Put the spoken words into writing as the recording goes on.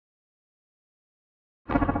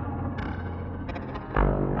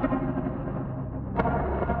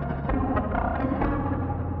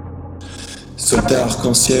Soldat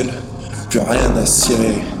arc-en-ciel, plus rien à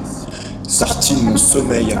cirer. Sorti de mon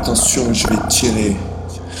sommeil, attention, je vais tirer.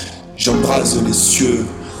 J'embrase les cieux,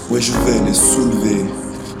 ouais je vais les soulever.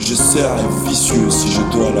 Je serai vicieux si je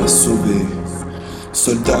dois la sauver.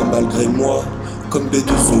 Soldat malgré moi, comme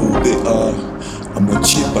B2OBA, à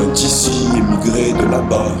moitié pas d'ici, émigré de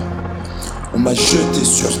là-bas. On m'a jeté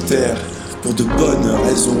sur terre pour de bonnes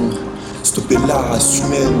raisons. Stopper la race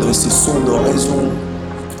humaine, dresser son oraison.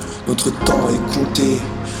 Notre temps est compté,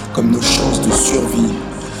 comme nos chances de survie.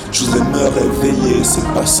 Je voudrais me réveiller, c'est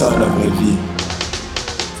pas ça la vraie vie.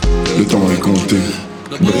 Le temps est compté.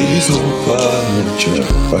 Brisons pas mon cœur,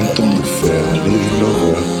 pas le temps de faire les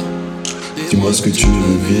l'horreur. Dis-moi ce que tu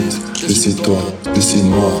veux vite, laissez-toi,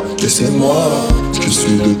 laissez-moi. Je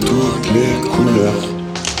suis de toutes les couleurs.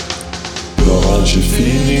 L'orage est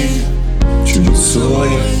fini, tu me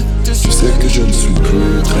souris. Tu sais que je ne suis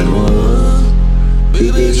plus très loin.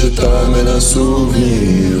 Bébé, je t'amène un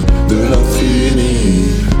souvenir de l'infini.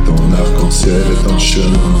 Ton arc-en-ciel est un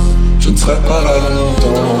chemin, je ne serai pas là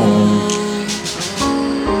longtemps.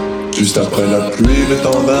 Juste après la pluie, le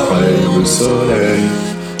temps d'un rêve, le soleil,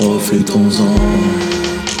 profitons-en.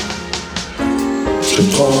 Je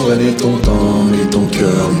prendrai ni ton temps, ni ton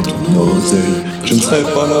cœur, ni ton oseille. Je ne serai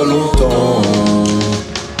pas là longtemps.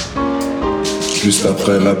 Juste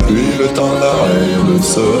après la pluie, le temps d'un rêve, le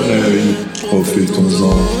soleil,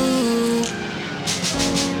 profitons-en.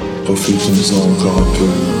 Profitons-en encore un peu,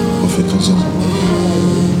 profitons-en.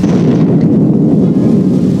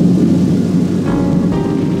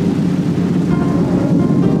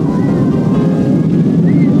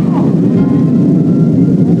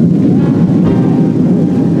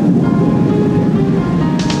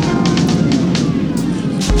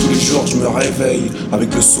 Je me réveille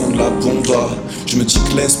avec le son de la BombeA. Je me dis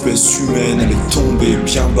que l'espèce humaine elle est tombée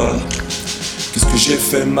bien bas. Qu'est-ce que j'ai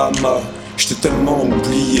fait maman? Je t'ai tellement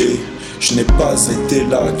oublié. Je n'ai pas été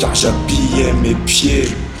là car j'habillais mes pieds.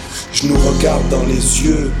 Je nous regarde dans les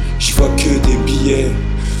yeux, j'y vois que des billets.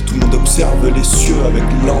 Tout le monde observe les cieux avec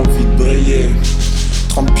l'envie de briller.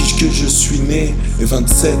 30 piges que je suis né et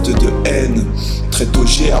 27 de haine. Très tôt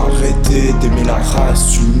j'ai arrêté d'aimer la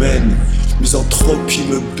race humaine. Misanthropie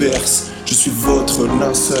me berce, je suis votre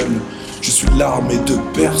linceul. Je suis l'armée de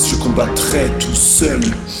Perse, je combattrai tout seul.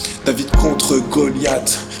 David contre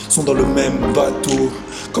Goliath sont dans le même bateau,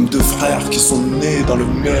 comme deux frères qui sont nés dans le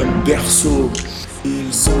même berceau.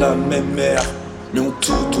 Ils ont la même mère, mais ont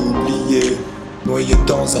tout oublié, noyés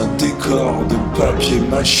dans un décor de papier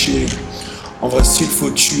mâché. En vrai s'il faut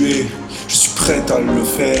tuer, je suis prêt à le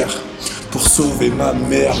faire. Pour sauver ma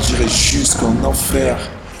mère, j'irai jusqu'en enfer.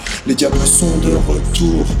 Les diables sont de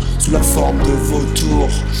retour, sous la forme de vautours.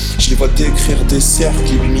 Je les vois décrire des cercles,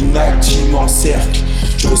 Illuminati m'encercle.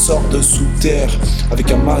 Je ressors de sous terre,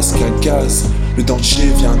 avec un masque à gaz. Le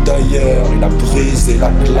danger vient d'ailleurs, il a brisé la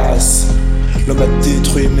glace. L'homme a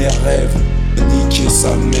détruit mes rêves, a niqué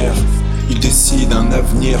sa mère. Il décide un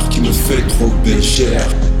avenir qui me fait trop bégère.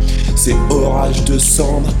 C'est orage de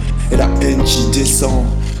cendres et la haine qui descend.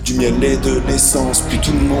 Du miel et de l'essence, puis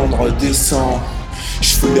tout le monde redescend.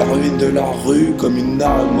 Je fous les ruines de la rue comme une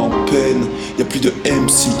âme en peine. Y'a plus de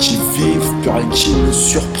MC qui vivent, plus rien qui me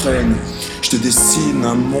surprenne. Je te dessine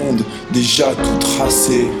un monde déjà tout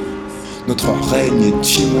tracé. Notre règne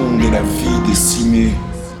est immonde et la vie décimée.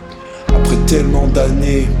 Après tellement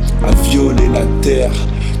d'années à violer la terre,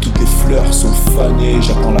 toutes les fleurs sont fanées,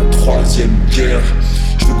 j'attends la troisième guerre.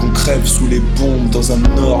 Je veux qu'on crève sous les bombes dans un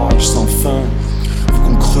orage sans fin. Faut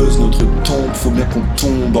qu'on creuse notre tombe, faut bien qu'on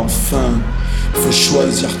tombe enfin. Faut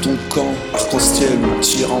choisir ton camp, arc-en-ciel ou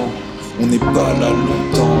tyran. On n'est pas là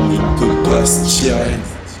longtemps et on peut pas se tirer.